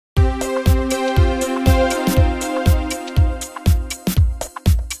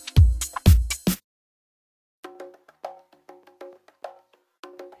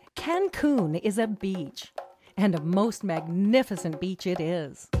Cancun is a beach, and a most magnificent beach it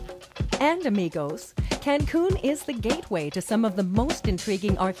is. And amigos, Cancun is the gateway to some of the most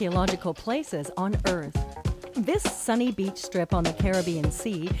intriguing archaeological places on Earth. This sunny beach strip on the Caribbean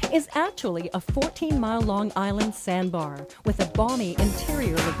Sea is actually a 14-mile-long island sandbar with a balmy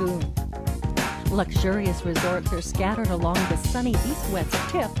interior lagoon. Luxurious resorts are scattered along the sunny east-west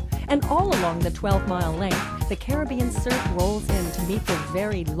tip, and all along the 12-mile length, the Caribbean surf rolls in to meet the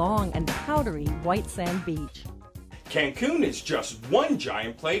very long and powdery white sand beach. Cancun is just one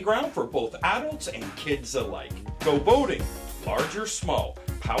giant playground for both adults and kids alike. Go boating, large or small,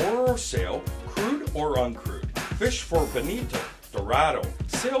 power or sail, crude or uncrewed. Fish for bonito, dorado,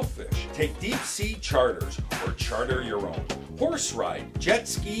 sailfish. Take deep sea charters or charter your own. Horse ride, jet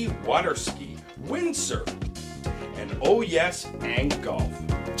ski, water ski, windsurf, and oh yes, and golf.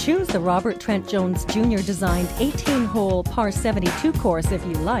 Choose the Robert Trent Jones Jr. designed 18-hole par 72 course if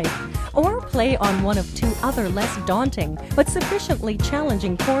you like, or play on one of two other less daunting but sufficiently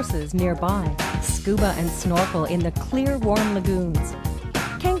challenging courses nearby. Scuba and snorkel in the clear, warm lagoons.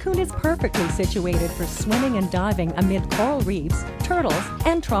 Cancun is perfectly situated for swimming and diving amid coral reefs, turtles,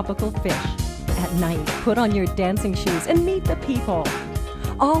 and tropical fish. At night, put on your dancing shoes and meet the people.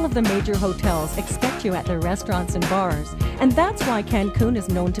 All of the major hotels expect you at their restaurants and bars, and that's why Cancun is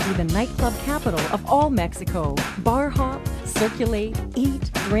known to be the nightclub capital of all Mexico. Bar hop, circulate,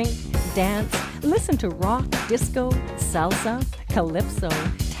 eat, drink, dance, listen to rock, disco, salsa, calypso,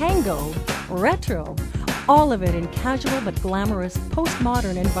 tango, retro, all of it in casual but glamorous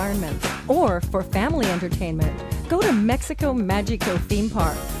postmodern environments. Or for family entertainment, go to Mexico Magico Theme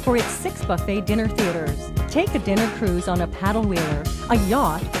Park for its 6 buffet dinner theaters. Take a dinner cruise on a paddle wheeler, a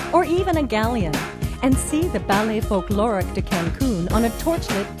yacht, or even a galleon, and see the Ballet Folklorique de Cancun on a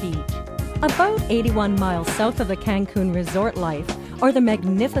torchlit beach. About 81 miles south of the Cancun resort life are the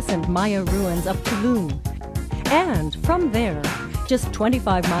magnificent Maya ruins of Tulum. And from there, just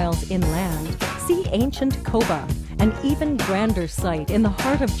 25 miles inland, see ancient Coba, an even grander site in the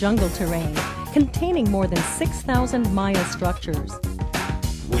heart of jungle terrain, containing more than 6,000 Maya structures.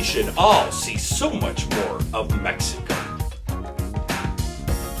 We should all see so much more of Mexico.